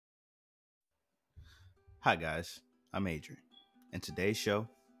Hi guys, I'm Adrian, and today's show,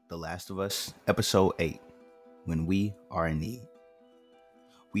 The Last of Us, Episode 8, When We Are in Need.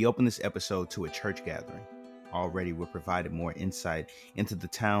 We open this episode to a church gathering. Already we're provided more insight into the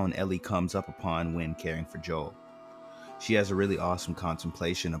town Ellie comes up upon when caring for Joel. She has a really awesome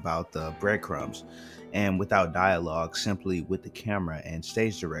contemplation about the breadcrumbs, and without dialogue, simply with the camera and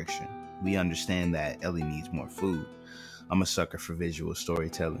stage direction, we understand that Ellie needs more food. I'm a sucker for visual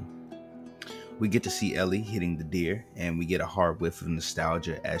storytelling. We get to see Ellie hitting the deer, and we get a hard whiff of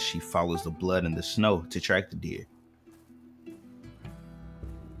nostalgia as she follows the blood in the snow to track the deer.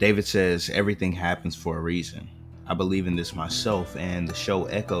 David says everything happens for a reason. I believe in this myself, and the show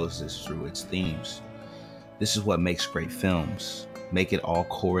echoes this through its themes. This is what makes great films. Make it all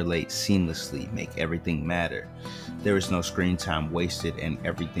correlate seamlessly, make everything matter. There is no screen time wasted, and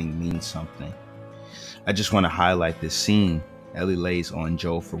everything means something. I just want to highlight this scene. Ellie lays on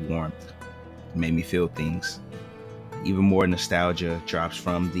Joel for warmth. It made me feel things. Even more nostalgia drops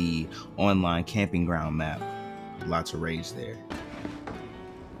from the online camping ground map. Lots of rage there.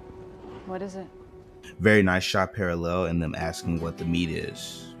 What is it? Very nice shot parallel in them asking what the meat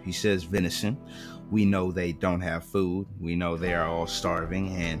is. He says venison. We know they don't have food. We know they are all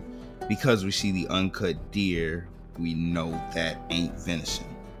starving. And because we see the uncut deer, we know that ain't venison.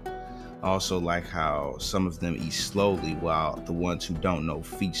 I also like how some of them eat slowly while the ones who don't know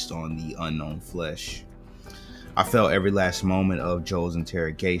feast on the unknown flesh. I felt every last moment of Joel's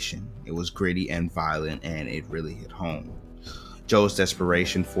interrogation. It was gritty and violent, and it really hit home. Joel's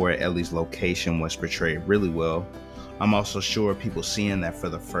desperation for Ellie's location was portrayed really well. I'm also sure people seeing that for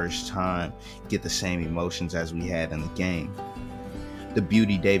the first time get the same emotions as we had in the game. The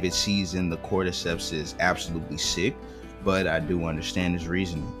beauty David sees in the cordyceps is absolutely sick, but I do understand his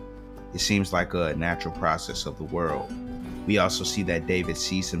reasoning. It seems like a natural process of the world. We also see that David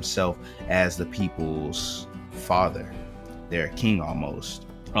sees himself as the people's father, their king almost.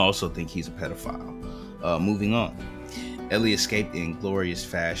 I also think he's a pedophile. Moving on. Ellie escaped in glorious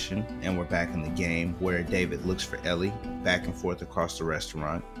fashion, and we're back in the game where David looks for Ellie back and forth across the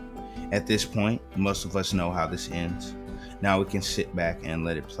restaurant. At this point, most of us know how this ends. Now we can sit back and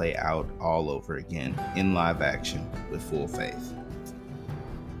let it play out all over again in live action with full faith.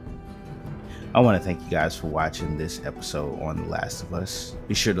 I want to thank you guys for watching this episode on The Last of Us.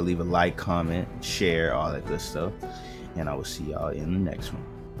 Be sure to leave a like, comment, share, all that good stuff. And I will see y'all in the next one.